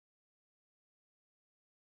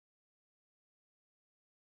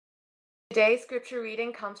Today's scripture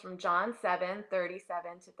reading comes from John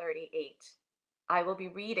 7:37 to 38. I will be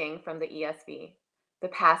reading from the ESV. The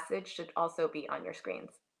passage should also be on your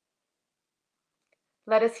screens.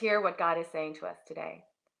 Let us hear what God is saying to us today.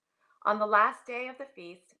 On the last day of the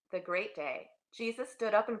feast, the great day, Jesus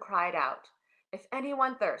stood up and cried out, "If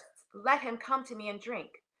anyone thirsts, let him come to me and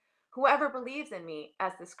drink. Whoever believes in me,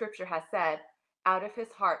 as the scripture has said, out of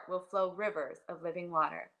his heart will flow rivers of living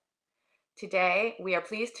water." Today, we are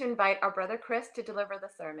pleased to invite our brother Chris to deliver the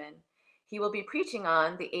sermon. He will be preaching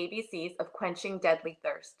on the ABCs of quenching deadly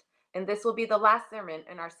thirst, and this will be the last sermon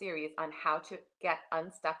in our series on how to get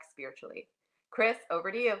unstuck spiritually. Chris, over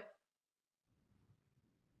to you.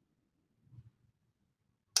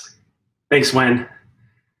 Thanks, Wen.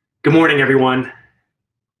 Good morning, everyone.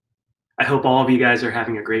 I hope all of you guys are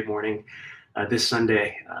having a great morning this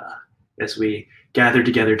Sunday as we gather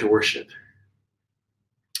together to worship.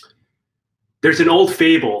 There's an old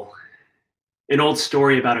fable, an old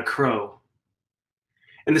story about a crow.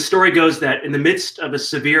 And the story goes that in the midst of a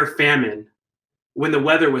severe famine, when the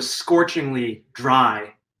weather was scorchingly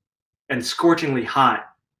dry and scorchingly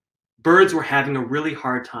hot, birds were having a really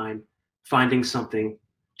hard time finding something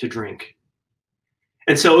to drink.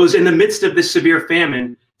 And so it was in the midst of this severe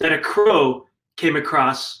famine that a crow came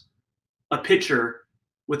across a pitcher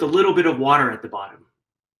with a little bit of water at the bottom.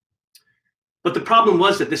 But the problem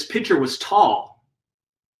was that this pitcher was tall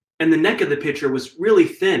and the neck of the pitcher was really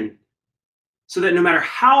thin, so that no matter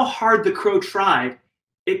how hard the crow tried,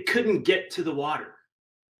 it couldn't get to the water.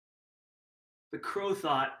 The crow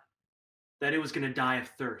thought that it was going to die of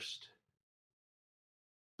thirst.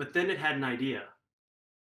 But then it had an idea.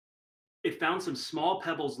 It found some small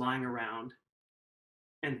pebbles lying around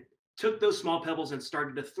and took those small pebbles and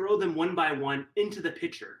started to throw them one by one into the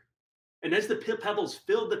pitcher. And as the pebbles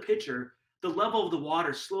filled the pitcher, the level of the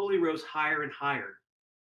water slowly rose higher and higher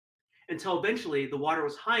until eventually the water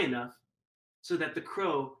was high enough so that the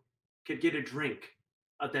crow could get a drink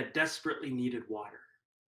of that desperately needed water.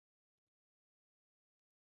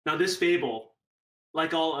 Now, this fable,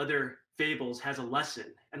 like all other fables, has a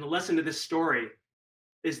lesson. And the lesson of this story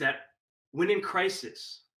is that when in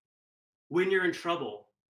crisis, when you're in trouble,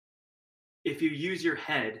 if you use your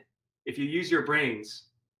head, if you use your brains,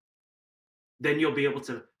 then you'll be able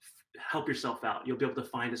to help yourself out. You'll be able to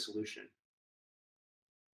find a solution.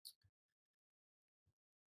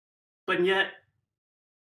 But yet,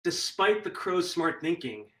 despite the crow's smart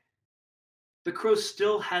thinking, the crow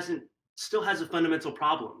still has a fundamental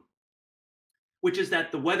problem, which is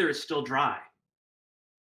that the weather is still dry.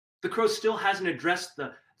 The crow still hasn't addressed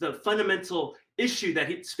the fundamental issue that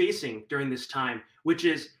it's facing during this time, which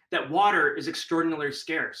is that water is extraordinarily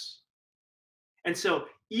scarce. And so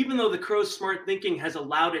even though the crow's smart thinking has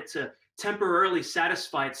allowed it to temporarily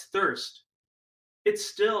satisfy its thirst, it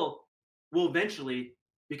still will eventually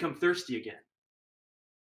become thirsty again.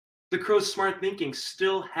 The crow's smart thinking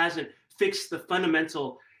still hasn't fixed the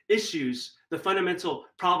fundamental issues, the fundamental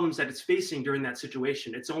problems that it's facing during that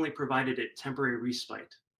situation. It's only provided it temporary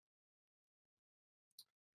respite.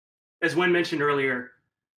 As Wen mentioned earlier,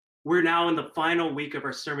 we're now in the final week of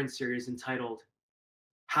our sermon series entitled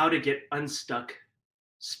How to Get Unstuck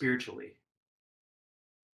Spiritually.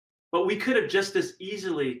 But we could have just as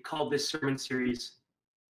easily called this sermon series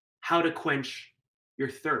How to Quench Your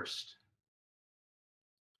Thirst.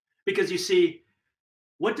 Because you see,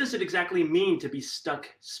 what does it exactly mean to be stuck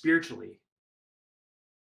spiritually?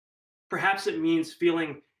 Perhaps it means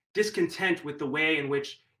feeling discontent with the way in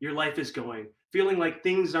which your life is going, feeling like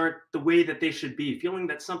things aren't the way that they should be, feeling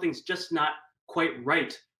that something's just not quite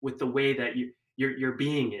right with the way that your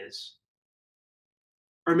being is.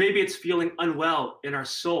 Or maybe it's feeling unwell in our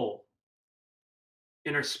soul,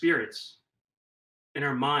 in our spirits, in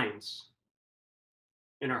our minds,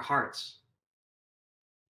 in our hearts.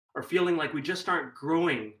 Or feeling like we just aren't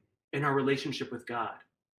growing in our relationship with God.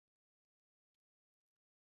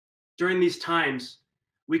 During these times,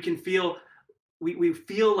 we can feel we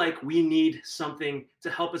feel like we need something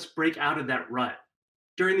to help us break out of that rut.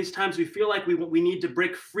 During these times, we feel like we need to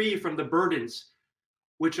break free from the burdens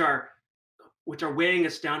which are weighing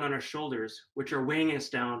us down on our shoulders, which are weighing us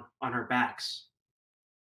down on our backs.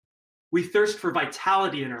 We thirst for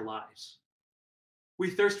vitality in our lives. We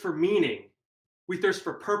thirst for meaning. We thirst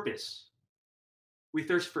for purpose. We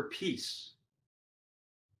thirst for peace.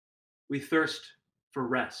 We thirst for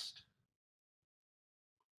rest.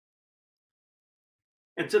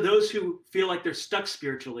 And to those who feel like they're stuck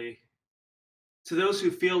spiritually, to those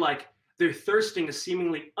who feel like they're thirsting a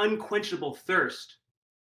seemingly unquenchable thirst,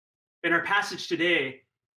 in our passage today,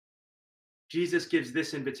 Jesus gives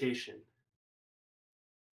this invitation.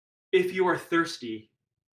 If you are thirsty,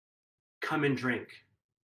 come and drink.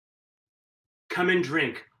 Come and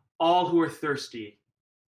drink, all who are thirsty,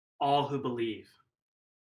 all who believe.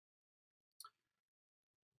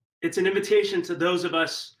 It's an invitation to those of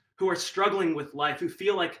us who are struggling with life, who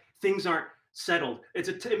feel like things aren't settled. It's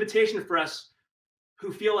an invitation for us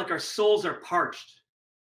who feel like our souls are parched,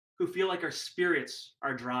 who feel like our spirits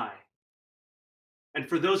are dry. And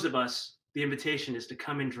for those of us, the invitation is to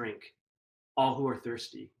come and drink, all who are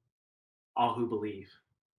thirsty, all who believe.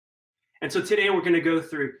 And so today we're going to go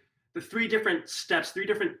through the three different steps, three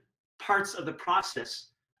different parts of the process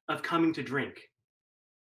of coming to drink.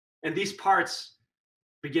 And these parts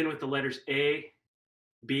begin with the letters A,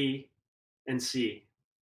 B, and C.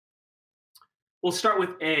 We'll start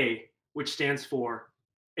with A, which stands for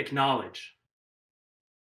acknowledge.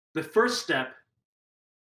 The first step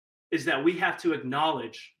is that we have to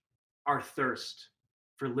acknowledge our thirst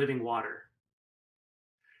for living water.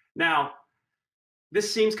 Now,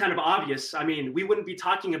 this seems kind of obvious. I mean, we wouldn't be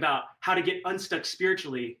talking about how to get unstuck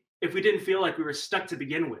spiritually if we didn't feel like we were stuck to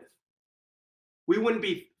begin with. We wouldn't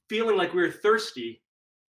be feeling like we were thirsty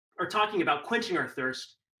or talking about quenching our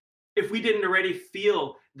thirst if we didn't already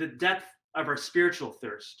feel the depth of our spiritual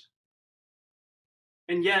thirst.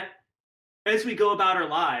 And yet, as we go about our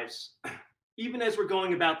lives, even as we're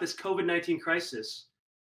going about this COVID-19 crisis,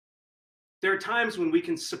 there are times when we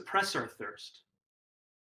can suppress our thirst.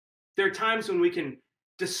 There are times when we can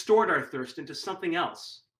distort our thirst into something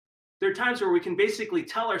else. There are times where we can basically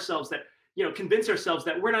tell ourselves that, convince ourselves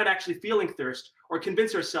that we're not actually feeling thirst, or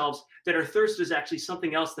convince ourselves that our thirst is actually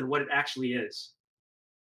something else than what it actually is.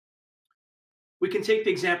 We can take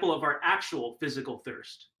the example of our actual physical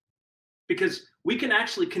thirst, because we can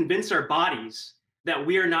actually convince our bodies that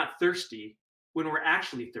we are not thirsty when we're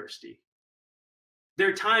actually thirsty. There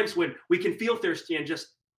are times when we can feel thirsty and just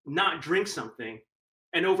not drink something.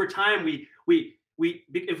 And over time, we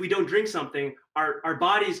if we don't drink something, our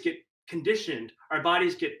bodies get conditioned. Our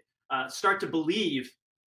bodies start to believe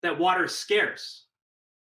that water is scarce.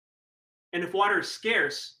 And if water is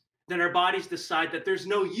scarce, then our bodies decide that there's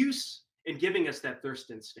no use in giving us that thirst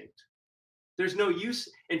instinct. There's no use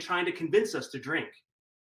in trying to convince us to drink.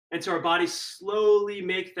 And so our bodies slowly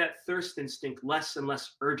make that thirst instinct less and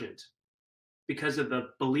less urgent because of the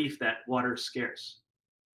belief that water is scarce.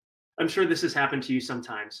 I'm sure this has happened to you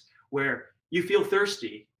sometimes, where you feel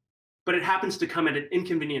thirsty, but it happens to come at an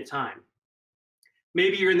inconvenient time.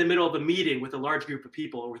 Maybe you're in the middle of a meeting with a large group of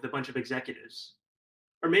people or with a bunch of executives.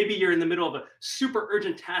 Or maybe you're in the middle of a super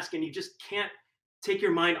urgent task and you just can't take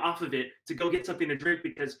your mind off of it to go get something to drink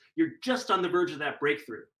because you're just on the verge of that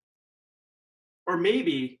breakthrough. Or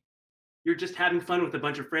maybe you're just having fun with a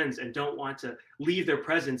bunch of friends and don't want to leave their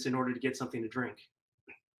presence in order to get something to drink.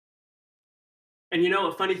 And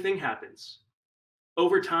a funny thing happens.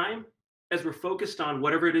 Over time, as we're focused on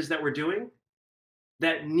whatever it is that we're doing,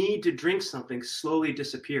 that need to drink something slowly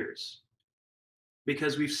disappears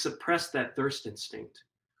because we've suppressed that thirst instinct.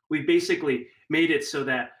 We've basically made it so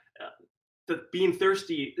that being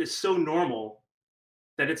thirsty is so normal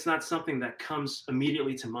that it's not something that comes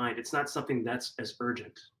immediately to mind. It's not something that's as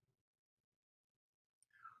urgent.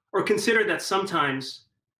 Or consider that sometimes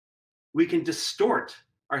we can distort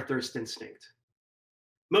our thirst instinct.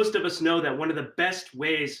 Most of us know that one of the best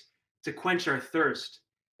ways to quench our thirst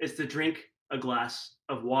is to drink a glass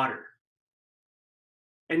of water.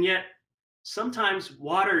 And yet, sometimes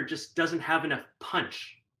water just doesn't have enough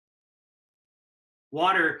punch.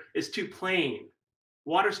 Water is too plain.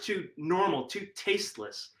 Water's too normal, too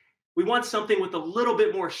tasteless. We want something with a little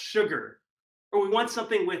bit more sugar, or we want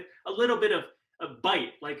something with a little bit of a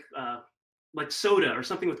bite, like soda or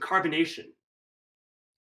something with carbonation.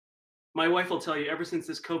 My wife will tell you, ever since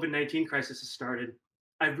this COVID-19 crisis has started,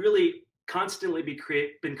 I've really constantly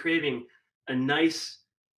been craving a nice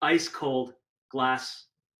ice cold glass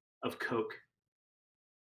of Coke.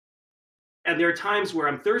 And there are times where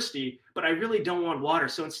I'm thirsty, but I really don't want water.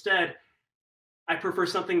 So instead, I prefer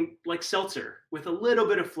something like seltzer with a little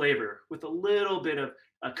bit of flavor, with a little bit of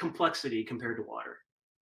complexity compared to water.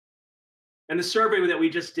 And the survey that we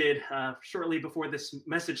just did shortly before this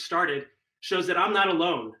message started shows that I'm not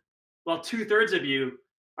alone. While 2/3 of you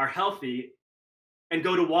are healthy and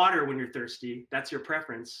go to water when you're thirsty, that's your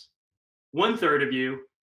preference. 1/3 of you,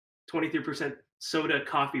 23% soda,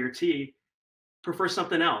 coffee, or tea, prefer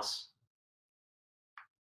something else.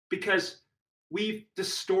 Because we've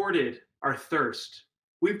distorted our thirst.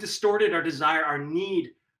 We've distorted our desire, our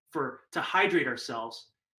need to hydrate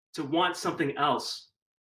ourselves, to want something else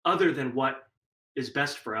other than what is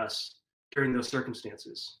best for us during those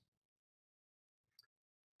circumstances.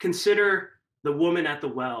 Consider the woman at the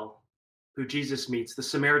well who Jesus meets, the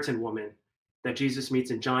Samaritan woman, that Jesus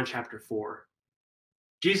meets in John chapter 4.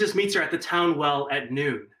 Jesus meets her at the town well at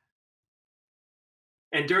noon.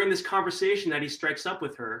 And during this conversation that he strikes up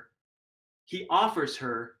with her, he offers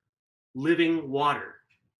her living water.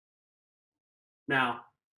 Now,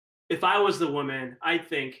 if I was the woman, I'd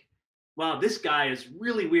think, wow, this guy is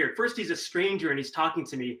really weird. First, he's a stranger and he's talking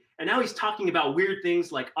to me. And now he's talking about weird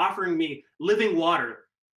things like offering me living water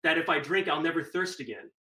that if I drink, I'll never thirst again.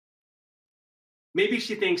 Maybe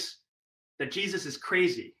she thinks that Jesus is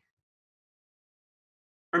crazy.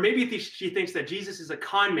 Or maybe she thinks that Jesus is a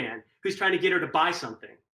con man who's trying to get her to buy something.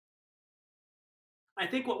 I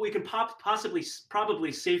think what we can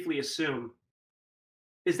probably safely assume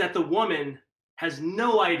is that the woman has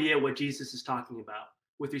no idea what Jesus is talking about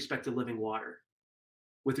with respect to living water,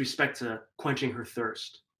 with respect to quenching her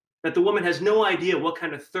thirst. That the woman has no idea what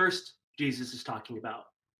kind of thirst Jesus is talking about,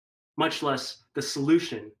 much less the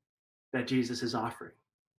solution that Jesus is offering.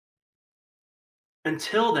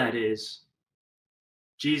 Until that is,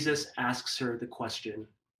 Jesus asks her the question,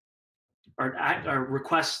 or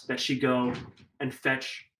requests that she go and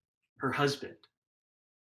fetch her husband.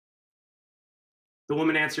 The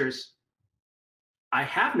woman answers, I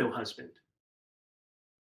have no husband,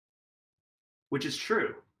 which is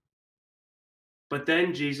true. But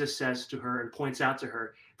then Jesus says to her and points out to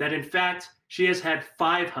her that in fact, she has had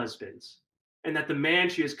 5 husbands and that the man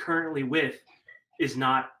she is currently with is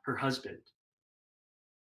not her husband.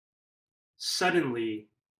 Suddenly,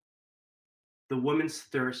 the woman's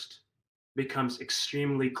thirst becomes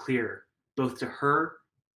extremely clear, both to her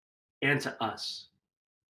and to us.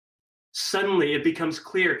 Suddenly, it becomes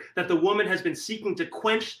clear that the woman has been seeking to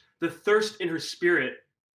quench the thirst in her spirit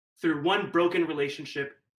through one broken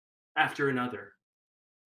relationship after another.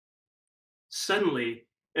 Suddenly,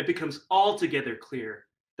 it becomes altogether clear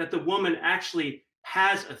that the woman actually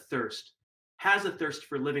has a thirst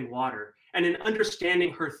for living water. And in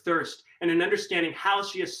understanding her thirst and in understanding how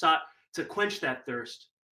she has sought to quench that thirst,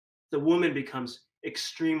 the woman becomes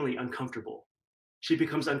extremely uncomfortable. She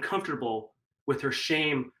becomes uncomfortable with her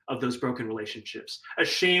shame of those broken relationships, a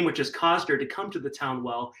shame which has caused her to come to the town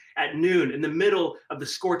well at noon in the middle of the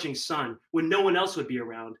scorching sun when no one else would be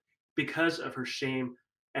around because of her shame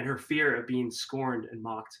and her fear of being scorned and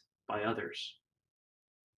mocked by others.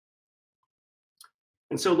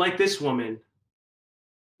 And so, like this woman,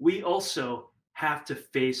 we also have to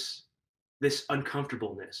face this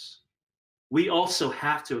uncomfortableness. We also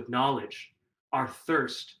have to acknowledge our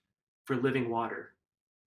thirst for living water.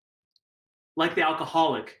 Like the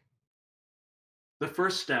alcoholic, the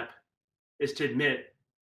first step is to admit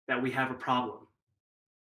that we have a problem.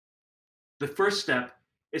 The first step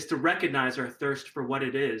is to recognize our thirst for what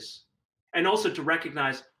it is, and also to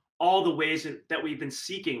recognize all the ways that we've been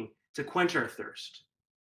seeking to quench our thirst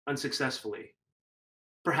unsuccessfully.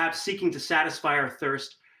 Perhaps seeking to satisfy our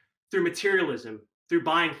thirst through materialism, through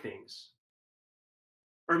buying things.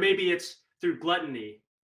 Or maybe it's through gluttony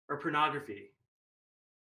or pornography.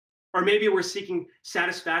 Or maybe we're seeking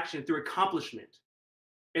satisfaction through accomplishment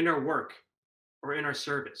in our work or in our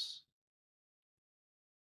service.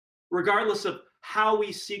 Regardless of how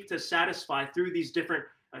we seek to satisfy through these different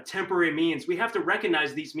temporary means, we have to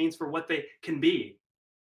recognize these means for what they can be.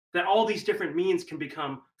 That all these different means can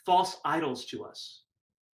become false idols to us.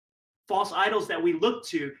 False idols that we look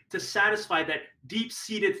to satisfy that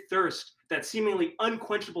deep-seated thirst, that seemingly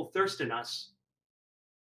unquenchable thirst in us.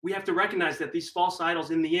 We have to recognize that these false idols,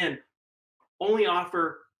 in the end, only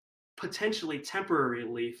offer potentially temporary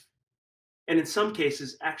relief, and in some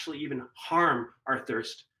cases, actually even harm our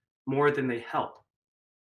thirst more than they help.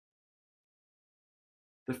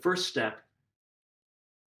 The first step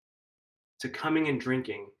to coming and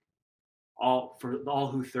drinking, for all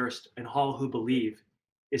who thirst and all who believe,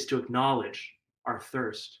 is to acknowledge our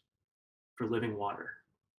thirst for living water.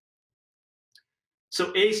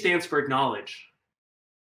 So A stands for acknowledge.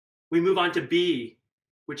 We move on to B,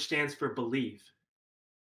 which stands for believe.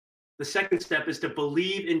 The second step is to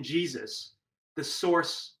believe in Jesus, the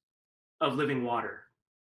source of living water.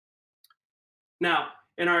 Now,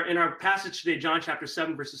 in our passage today, John chapter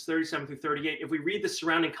 7, verses 37 through 38, if we read the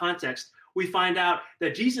surrounding context, we find out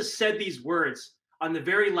that Jesus said these words on the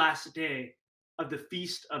very last day of the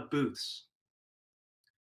Feast of Booths.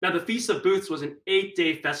 Now, the Feast of Booths was an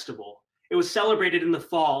 8-day festival. It was celebrated in the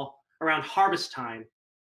fall around harvest time.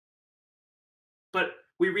 But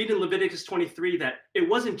we read in Leviticus 23 that it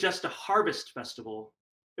wasn't just a harvest festival.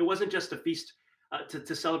 It wasn't just a feast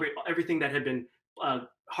to celebrate everything that had been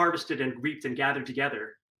harvested and reaped and gathered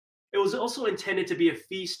together. It was also intended to be a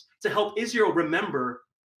feast to help Israel remember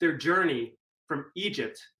their journey from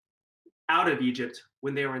Egypt, out of Egypt,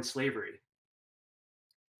 when they were in slavery.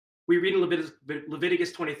 We read in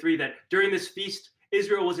Leviticus 23 that during this feast,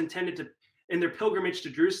 Israel was intended to, in their pilgrimage to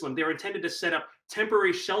Jerusalem, they were intended to set up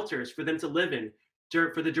temporary shelters for them to live in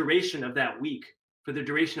for the duration of that week, for the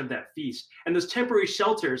duration of that feast. And those temporary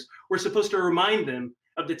shelters were supposed to remind them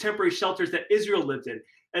of the temporary shelters that Israel lived in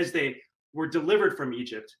as they were delivered from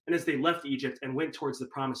Egypt and as they left Egypt and went towards the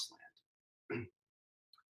promised land.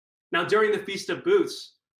 Now, during the Feast of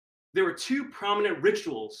Booths, there were two prominent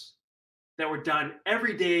rituals that were done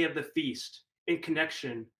every day of the feast in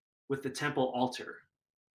connection with the temple altar.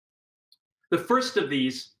 The first of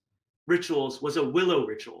these rituals was a willow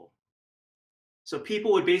ritual. So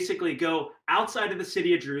people would basically go outside of the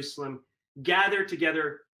city of Jerusalem, gather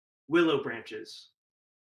together willow branches.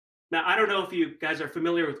 Now, I don't know if you guys are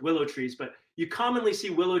familiar with willow trees, but you commonly see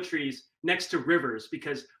willow trees next to rivers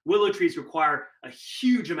because willow trees require a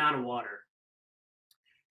huge amount of water.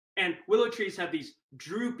 And willow trees have these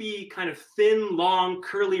droopy, kind of thin, long,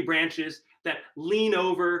 curly branches that lean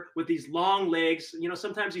over with these long legs. You know,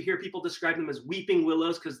 sometimes you hear people describe them as weeping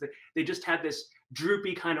willows because they just have this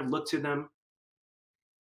droopy kind of look to them.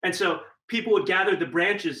 And so people would gather the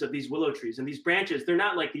branches of these willow trees. And these branches, they're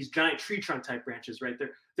not like these giant tree trunk type branches, right?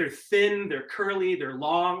 They're thin, they're curly, they're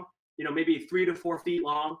long, you know, maybe 3 to 4 feet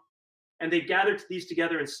long. And they gathered these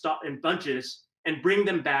together in bunches and bring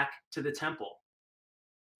them back to the temple.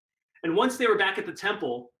 And once they were back at the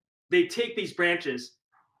temple, they'd take these branches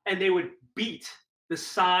and they would beat the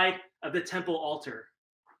side of the temple altar.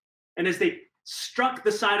 And as they struck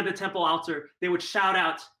the side of the temple altar, they would shout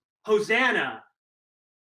out, "Hosanna!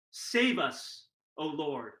 Save us, O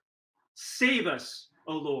Lord! Save us,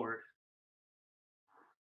 O Lord!"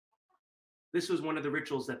 This was one of the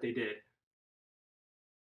rituals that they did.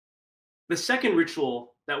 The second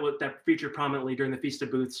ritual that featured prominently during the Feast of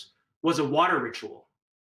Booths was a water ritual.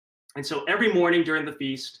 And so every morning during the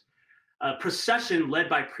feast, a procession led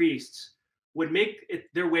by priests would make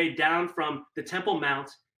their way down from the Temple Mount,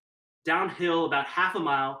 downhill about half a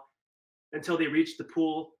mile until they reached the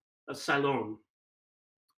pool of Siloam.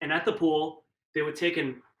 And at the pool, they would take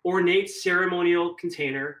an ornate ceremonial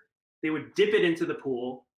container, they would dip it into the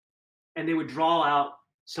pool, and they would draw out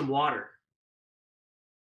some water.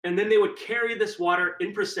 And then they would carry this water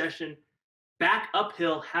in procession back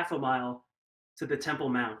uphill half a mile to the Temple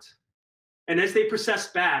Mount. And as they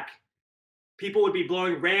processed back, people would be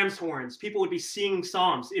blowing ram's horns. People would be singing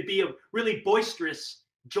psalms. It'd be a really boisterous,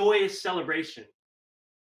 joyous celebration.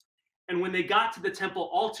 And when they got to the temple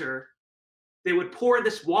altar, they would pour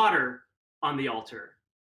this water on the altar.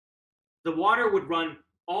 The water would run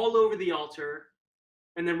all over the altar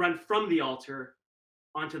and then run from the altar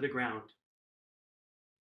onto the ground.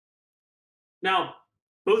 Now,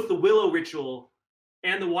 both the willow ritual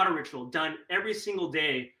and the water ritual done every single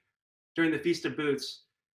day during the Feast of Booths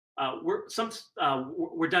were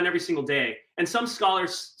done every single day. And some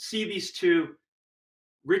scholars see these two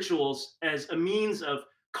rituals as a means of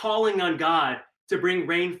calling on God to bring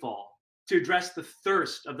rainfall, to address the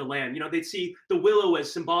thirst of the land. You know, they'd see the willow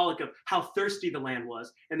as symbolic of how thirsty the land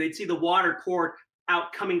was, and they'd see the water poured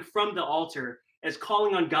out coming from the altar as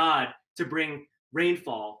calling on God to bring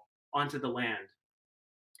rainfall onto the land.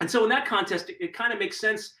 And so in that context, it kind of makes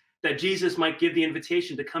sense that Jesus might give the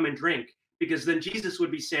invitation to come and drink, because then Jesus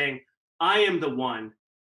would be saying, I am the one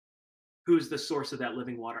who's the source of that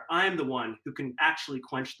living water. I am the one who can actually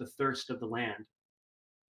quench the thirst of the land.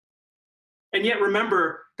 And yet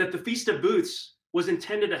remember that the Feast of Booths was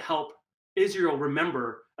intended to help Israel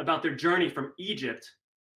remember about their journey from Egypt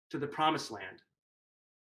to the Promised Land.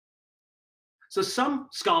 So some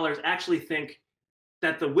scholars actually think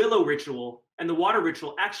that the willow ritual and the water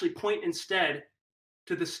ritual actually point instead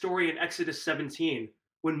to the story in Exodus 17,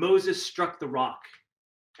 when Moses struck the rock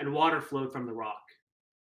and water flowed from the rock.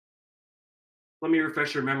 Let me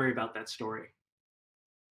refresh your memory about that story.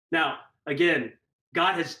 Now, again,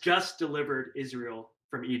 God has just delivered Israel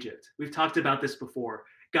from Egypt. We've talked about this before.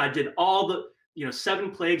 God did all the 7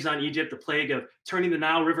 plagues on Egypt, the plague of turning the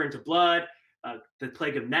Nile River into blood, the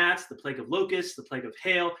plague of gnats, the plague of locusts, the plague of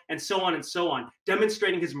hail, and so on,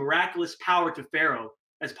 demonstrating his miraculous power to Pharaoh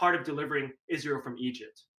as part of delivering Israel from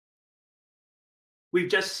Egypt. We've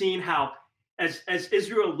just seen how, as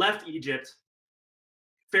Israel left Egypt,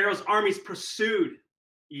 Pharaoh's armies pursued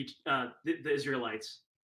the Israelites.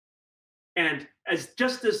 And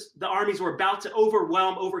just as the armies were about to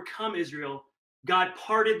overcome Israel, God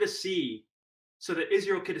parted the sea so that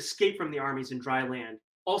Israel could escape from the armies in dry land,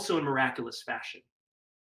 also in miraculous fashion.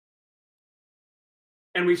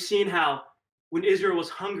 And we've seen how when Israel was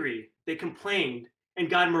hungry, they complained, and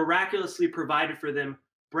God miraculously provided for them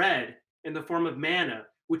bread in the form of manna,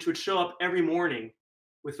 which would show up every morning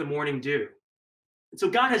with the morning dew. And so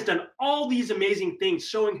God has done all these amazing things,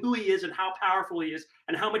 showing who he is and how powerful he is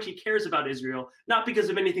and how much he cares about Israel, not because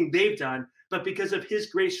of anything they've done, but because of his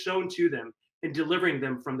grace shown to them in delivering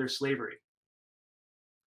them from their slavery.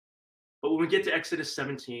 But when we get to Exodus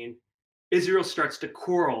 17, Israel starts to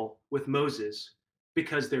quarrel with Moses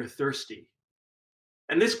because they're thirsty.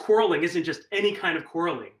 And this quarreling isn't just any kind of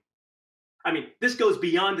quarreling. I mean, this goes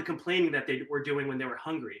beyond the complaining that they were doing when they were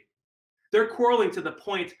hungry. They're quarreling to the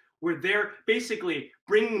point where they're basically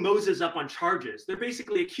bringing Moses up on charges. They're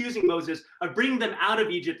basically accusing Moses of bringing them out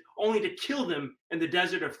of Egypt only to kill them in the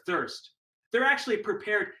desert of thirst. They're actually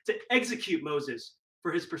prepared to execute Moses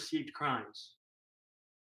for his perceived crimes.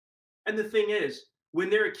 And the thing is, when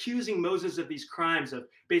they're accusing Moses of these crimes, of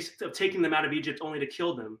taking them out of Egypt only to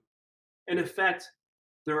kill them, in effect,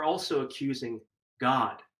 they're also accusing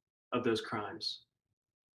God of those crimes.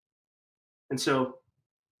 And so,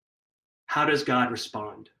 how does God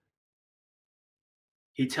respond?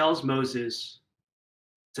 He tells Moses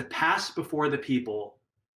to pass before the people,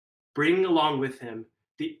 bringing along with him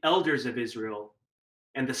the elders of Israel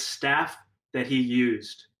and the staff that he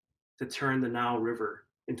used to turn the Nile River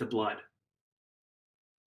into blood.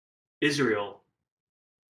 Israel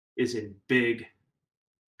is in big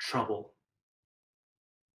trouble.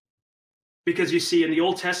 Because you see, in the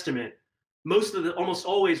Old Testament, almost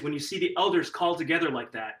always when you see the elders called together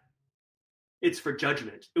like that, it's for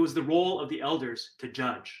judgment. It was the role of the elders to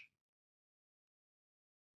judge.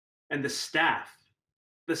 And the staff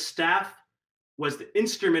was the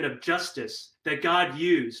instrument of justice that God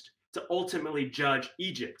used to ultimately judge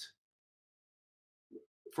Egypt.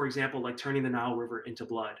 For example, like turning the Nile River into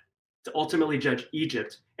blood, to ultimately judge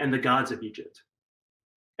Egypt and the gods of Egypt.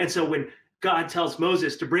 And so when God tells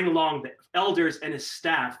Moses to bring along the elders and his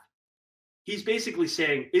staff, he's basically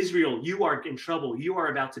saying, Israel, you are in trouble. You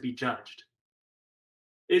are about to be judged.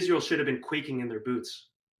 Israel should have been quaking in their boots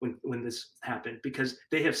when this happened, because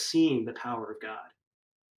they have seen the power of God.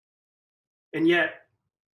 And yet,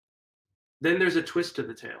 then there's a twist to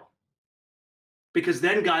the tale. Because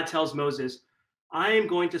then God tells Moses, I am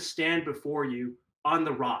going to stand before you on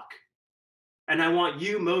the rock. And I want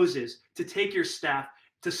you, Moses, to take your staff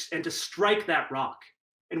and to strike that rock.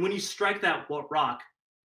 And when you strike that rock,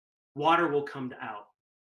 water will come out.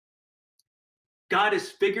 God is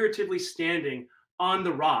figuratively standing on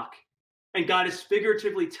the rock, and God is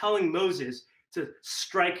figuratively telling Moses to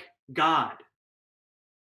strike God.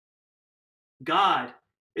 God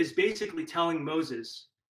is basically telling Moses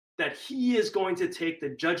that he is going to take the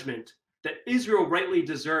judgment that Israel rightly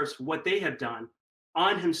deserves for what they have done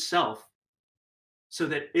on himself, so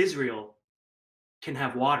that Israel can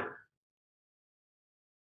have water.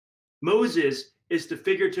 Moses is to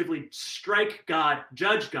figuratively strike God,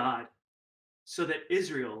 judge God, so that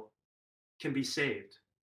Israel can be saved.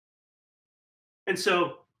 And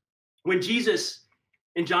so when Jesus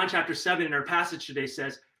in John chapter 7 in our passage today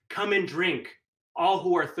says, come and drink, all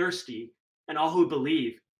who are thirsty and all who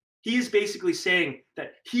believe, he is basically saying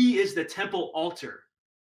that he is the temple altar.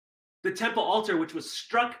 The temple altar which was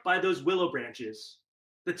struck by those willow branches.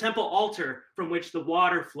 The temple altar from which the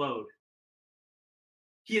water flowed.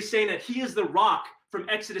 He is saying that he is the rock from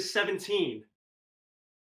Exodus 17.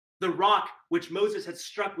 The rock which Moses had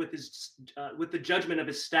struck with the judgment of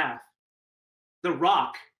his staff. The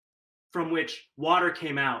rock from which water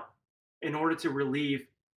came out in order to relieve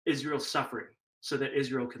Israel's suffering so that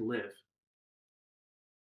Israel could live.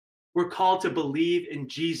 We're called to believe in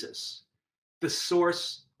Jesus, the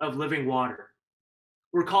source of living water.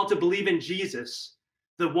 We're called to believe in Jesus,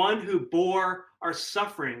 the one who bore our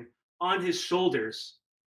suffering on his shoulders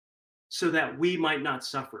so that we might not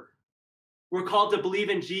suffer. We're called to believe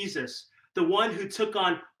in Jesus, the one who took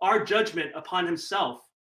on our judgment upon himself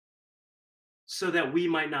so that we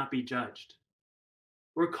might not be judged.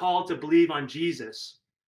 We're called to believe on Jesus,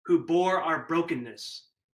 who bore our brokenness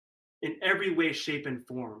in every way, shape, and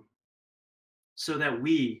form so that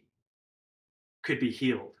we could be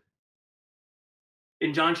healed.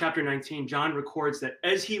 In John chapter 19, John records that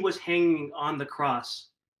as he was hanging on the cross,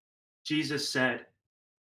 Jesus said,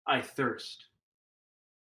 I thirst.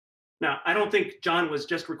 Now, I don't think John was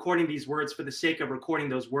just recording these words for the sake of recording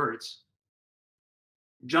those words.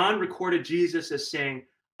 John recorded Jesus as saying,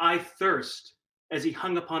 I thirst, as he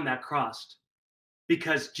hung upon that cross,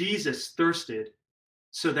 because Jesus thirsted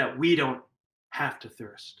so that we don't have to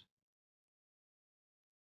thirst.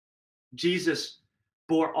 Jesus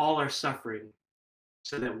bore all our suffering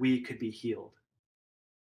so that we could be healed.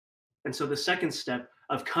 And so the second step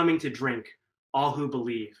of coming to drink, all who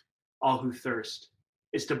believe, all who thirst,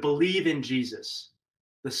 is to believe in Jesus,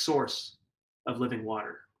 the source of living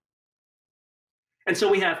water. And so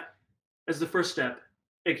we have as the first step,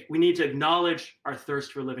 we need to acknowledge our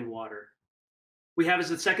thirst for living water. We have as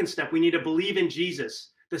the second step, we need to believe in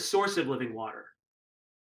Jesus, the source of living water.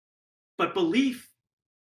 But belief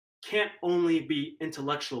can't only be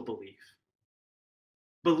intellectual belief.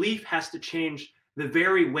 Belief has to change the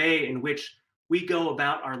very way in which we go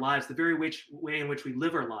about our lives, the very way in which we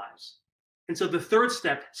live our lives. And so the third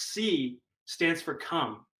step, C, stands for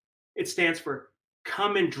come. It stands for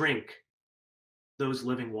come and drink those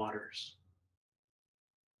living waters.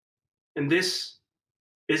 And this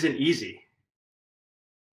isn't easy.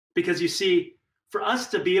 Because you see, for us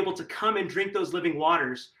to be able to come and drink those living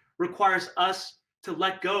waters requires us to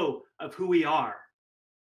let go of who we are.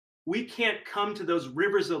 We can't come to those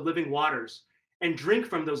rivers of living waters and drink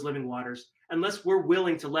from those living waters unless we're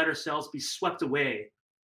willing to let ourselves be swept away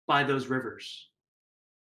by those rivers.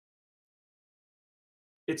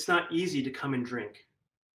 It's not easy to come and drink.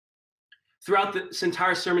 Throughout this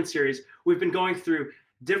entire sermon series, we've been going through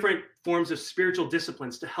different forms of spiritual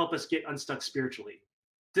disciplines to help us get unstuck spiritually.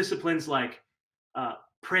 Disciplines like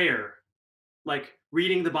prayer, like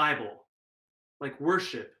reading the Bible, like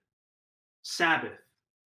worship, Sabbath,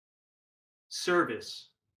 service,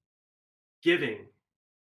 giving,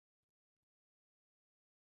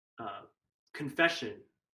 confession,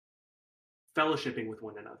 fellowshipping with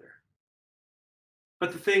one another.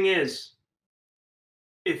 But the thing is,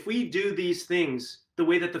 if we do these things the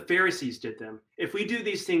way that the Pharisees did them, if we do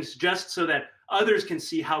these things just so that others can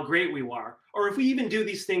see how great we are, or if we even do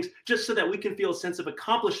these things just so that we can feel a sense of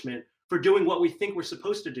accomplishment for doing what we think we're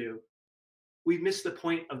supposed to do, we've missed the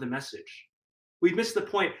point of the message. We've missed the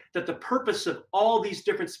point that the purpose of all these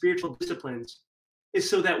different spiritual disciplines is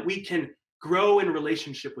so that we can grow in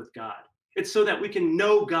relationship with God. It's so that we can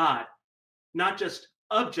know God, not just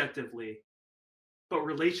objectively, but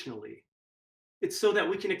relationally. It's so that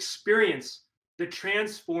we can experience the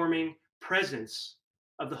transforming presence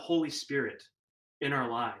of the Holy Spirit in our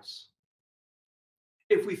lives.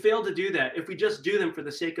 If we fail to do that, if we just do them for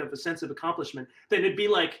the sake of a sense of accomplishment, then it'd be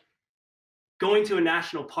like going to a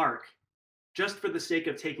national park just for the sake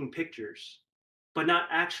of taking pictures, but not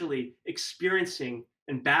actually experiencing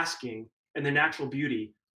and basking in the natural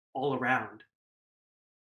beauty all around.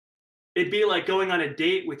 It'd be like going on a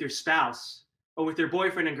date with your spouse or with your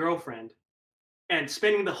boyfriend and girlfriend and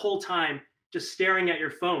spending the whole time just staring at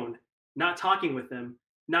your phone, not talking with them,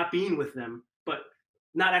 not being with them, but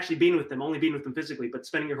not actually being with them, only being with them physically, but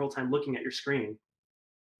spending your whole time looking at your screen.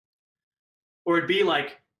 Or it'd be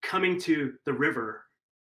like coming to the river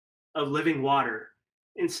of living water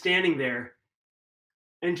and standing there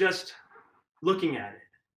and just looking at it,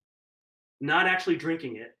 not actually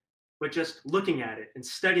drinking it, but just looking at it and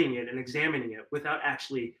studying it and examining it without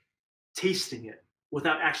actually tasting it,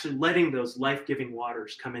 without actually letting those life-giving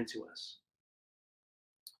waters come into us.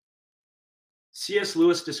 C.S.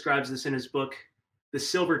 Lewis describes this in his book, The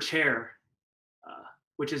Silver Chair,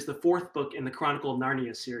 which is the fourth book in the Chronicle of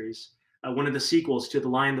Narnia series, one of the sequels to The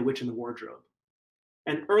Lion, the Witch, and the Wardrobe.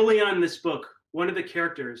 And early on in this book, one of the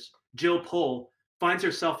characters, Jill Pole, finds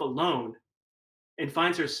herself alone and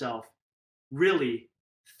finds herself really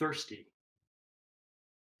thirsty.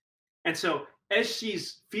 And so as she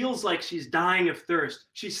feels like she's dying of thirst,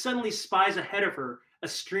 she suddenly spies ahead of her a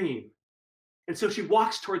stream. And so she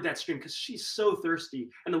walks toward that stream because she's so thirsty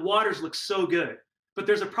and the waters look so good. But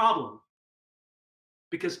there's a problem,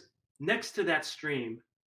 because next to that stream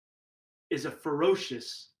is a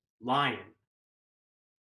ferocious lion.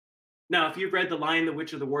 Now, if you've read The Lion, the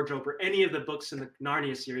Witch, or the Wardrobe, or any of the books in the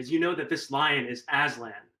Narnia series, you know that this lion is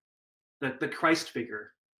Aslan, the Christ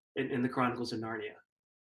figure in the Chronicles of Narnia.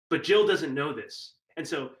 But Jill doesn't know this. And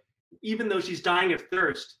so even though she's dying of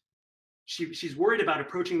thirst, she's worried about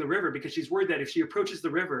approaching the river, because she's worried that if she approaches the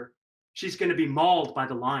river, she's going to be mauled by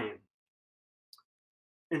the lion.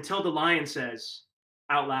 Until the lion says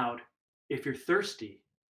out loud, "If you're thirsty,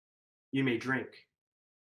 you may drink."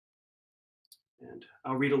 And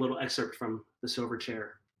I'll read a little excerpt from The Silver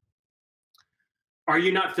Chair. "Are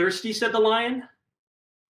you not thirsty?" said the lion.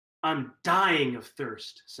 "I'm dying of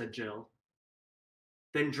thirst," said Jill.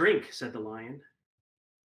 "Then drink," said the lion.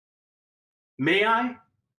 "May I?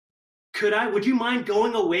 Could I? Would you mind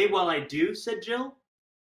going away while I do?" said Jill.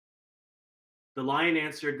 The lion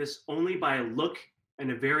answered this only by a look and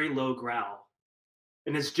a very low growl.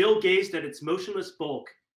 And as Jill gazed at its motionless bulk,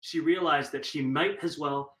 she realized that she might as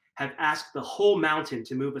well have asked the whole mountain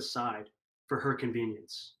to move aside for her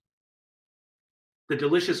convenience. The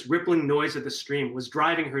delicious rippling noise of the stream was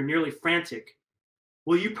driving her nearly frantic.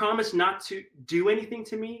 "Will you promise not to do anything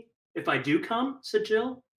to me if I do come?" said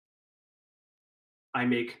Jill. "I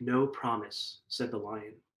make no promise," said the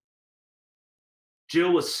lion.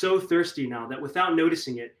 Jill was so thirsty now that without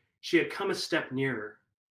noticing it, she had come a step nearer.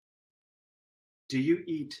 "Do you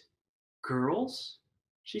eat girls?"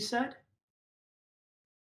 she said.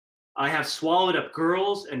 "I have swallowed up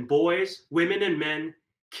girls and boys, women and men,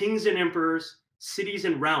 kings and emperors, cities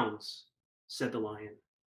and realms," said the lion.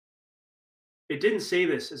 It didn't say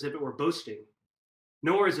this as if it were boasting,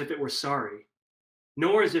 nor as if it were sorry,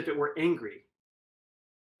 nor as if it were angry.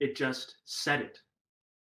 It just said it.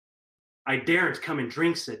 "I daren't come and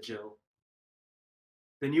drink," said Jill.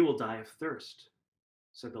 "Then you will die of thirst,"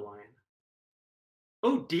 said the lion.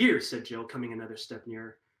 "Oh dear," said Jill, coming another step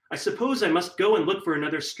nearer. "I suppose I must go and look for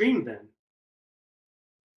another stream then."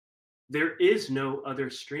 "There is no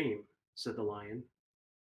other stream," said the lion.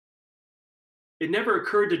 It never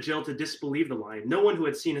occurred to Jill to disbelieve the lion. No one who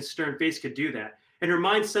had seen his stern face could do that, and her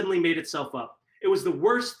mind suddenly made itself up. It was the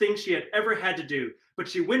worst thing she had ever had to do, but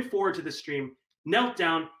she went forward to the stream, knelt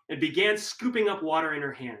down, and began scooping up water in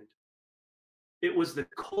her hand. It was the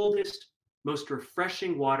coldest, most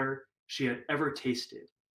refreshing water she had ever tasted.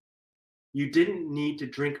 You didn't need to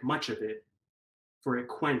drink much of it, for it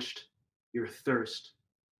quenched your thirst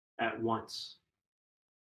at once.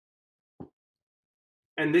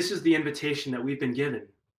 And this is the invitation that we've been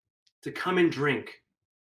given, to come and drink,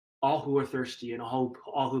 all who are thirsty and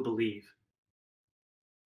all who believe.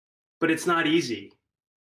 But it's not easy,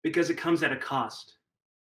 because it comes at a cost.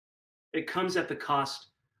 It comes at the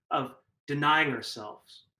cost of denying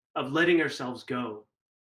ourselves, of letting ourselves go,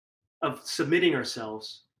 of submitting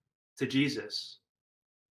ourselves to Jesus.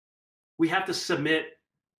 We have to submit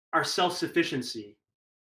our self-sufficiency,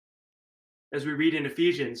 as we read in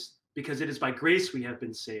Ephesians, because it is by grace we have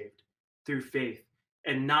been saved through faith,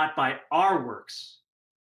 and not by our works.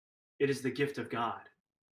 It is the gift of God.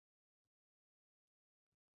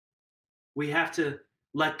 We have to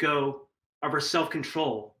let go of our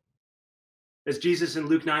self-control. As Jesus in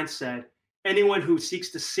Luke 9 said, anyone who seeks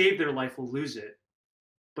to save their life will lose it,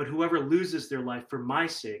 but whoever loses their life for my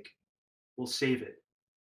sake will save it.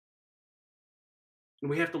 And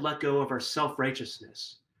we have to let go of our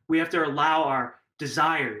self-righteousness. We have to allow our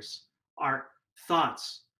desires, our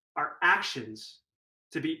thoughts, our actions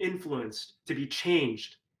to be influenced, to be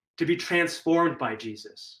changed, to be transformed by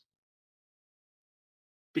Jesus.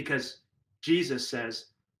 Because Jesus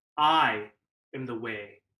says, "I am the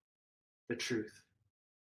way, the truth,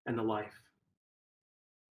 and the life."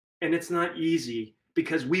 And it's not easy,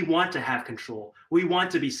 because we want to have control. We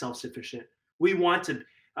want to be self-sufficient. We want to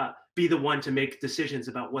be the one to make decisions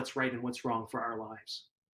about what's right and what's wrong for our lives.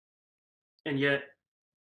 And yet,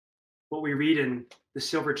 what we read in the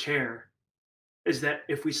silver chair is that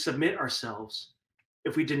if we submit ourselves,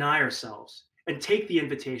 if we deny ourselves, and take the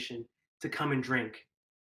invitation to come and drink,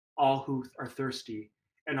 all who are thirsty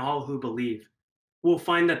and all who believe, we'll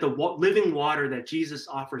find that the living water that Jesus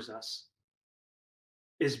offers us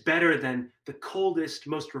is better than the coldest,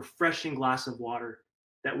 most refreshing glass of water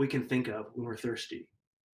that we can think of when we're thirsty.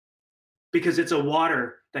 Because it's a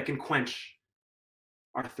water that can quench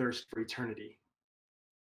our thirst for eternity.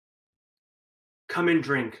 Come and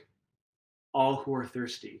drink, all who are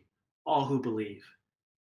thirsty, all who believe.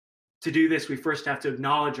 To do this, we first have to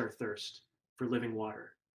acknowledge our thirst for living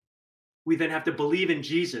water. We then have to believe in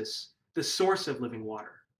Jesus, the source of living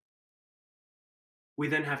water. We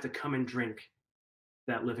then have to come and drink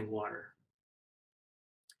that living water.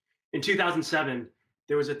 In 2007,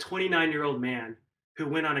 there was a 29-year-old man who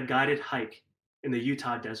went on a guided hike in the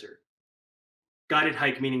Utah desert. Guided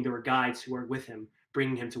hike meaning there were guides who were with him,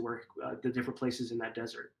 bringing him to work, the different places in that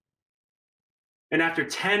desert. And after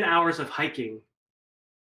 10 hours of hiking,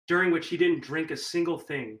 during which he didn't drink a single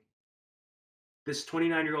thing, this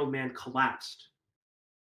 29-year-old man collapsed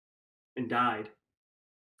and died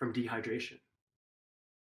from dehydration.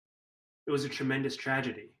 It was a tremendous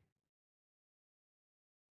tragedy.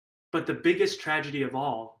 But the biggest tragedy of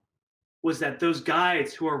all was that those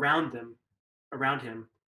guides who were around him,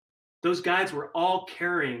 those guides were all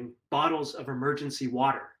carrying bottles of emergency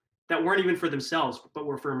water that weren't even for themselves, but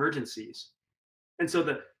were for emergencies. And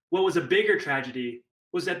so what was a bigger tragedy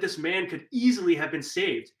was that this man could easily have been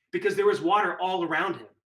saved because there was water all around him.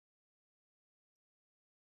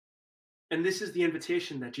 And this is the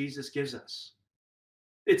invitation that Jesus gives us.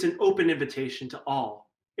 It's an open invitation to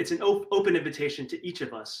all. It's an open invitation to each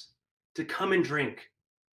of us to come and drink,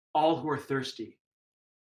 all who are thirsty,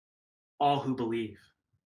 all who believe.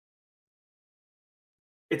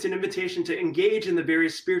 It's an invitation to engage in the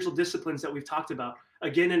various spiritual disciplines that we've talked about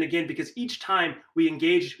again and again, because each time we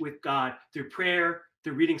engage with God through prayer,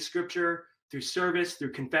 through reading scripture, through service,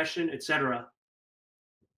 through confession, etc.,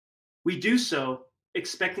 we do so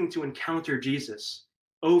expecting to encounter Jesus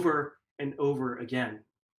over and over again.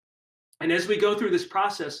 And as we go through this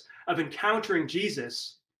process of encountering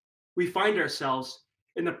Jesus, we find ourselves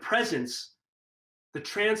in the presence, the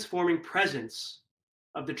transforming presence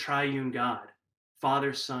of the triune God,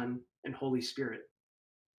 Father, Son, and Holy Spirit.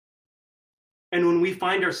 And when we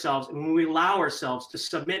find ourselves and when we allow ourselves to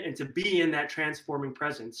submit and to be in that transforming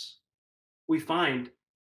presence, we find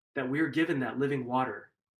that we are given that living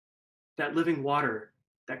water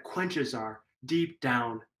that quenches our deep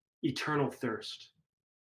down eternal thirst,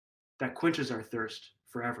 that quenches our thirst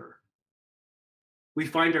forever. We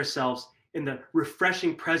find ourselves in the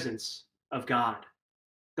refreshing presence of God,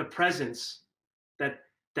 the presence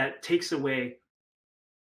that takes away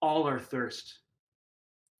all our thirst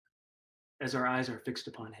as our eyes are fixed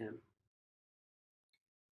upon him.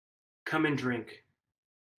 Come and drink,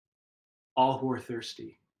 all who are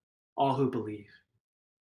thirsty, all who believe.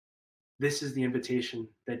 This is the invitation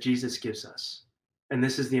that Jesus gives us. And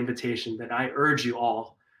this is the invitation that I urge you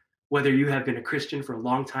all, whether you have been a Christian for a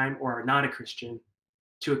long time or are not a Christian,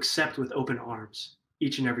 to accept with open arms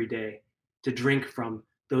each and every day, to drink from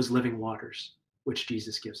those living waters which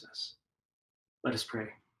Jesus gives us. Let us pray.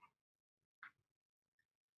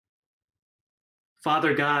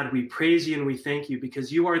 Father God, we praise you and we thank you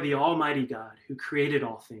because you are the Almighty God who created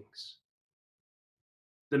all things,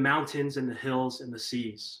 the mountains and the hills and the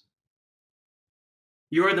seas.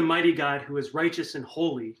 You are the mighty God who is righteous and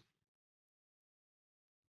holy.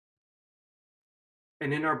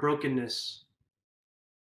 And in our brokenness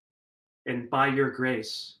and by your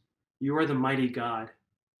grace, you are the mighty God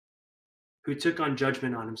who took on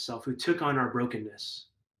judgment on himself, who took on our brokenness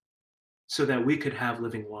so that we could have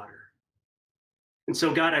living water. And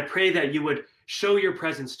so, God, I pray that you would show your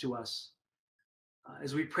presence to us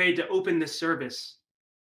as we pray to open this service.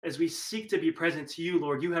 As we seek to be present to you,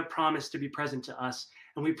 Lord, you have promised to be present to us.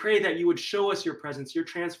 And we pray that you would show us your presence, your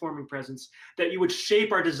transforming presence, that you would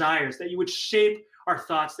shape our desires, that you would shape our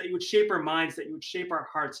thoughts, that you would shape our minds, that you would shape our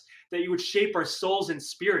hearts, that you would shape our souls and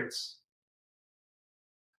spirits,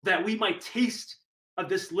 that we might taste of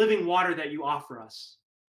this living water that you offer us,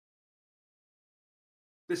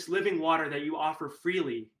 this living water that you offer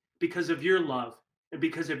freely because of your love and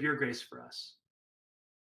because of your grace for us.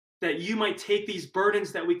 That you might take these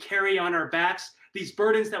burdens that we carry on our backs, these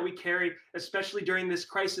burdens that we carry, especially during this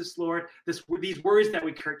crisis, Lord, these worries that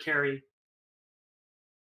we carry,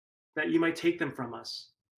 that you might take them from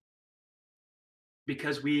us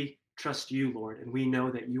because we trust you, Lord, and we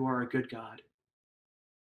know that you are a good God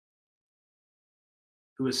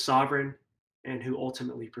who is sovereign and who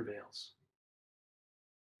ultimately prevails.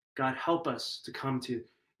 God, help us to come to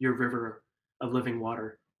your river of living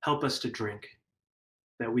water. Help us to drink,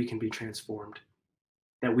 that we can be transformed,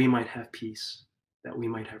 that we might have peace, that we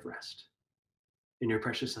might have rest. In your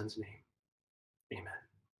precious Son's name, amen.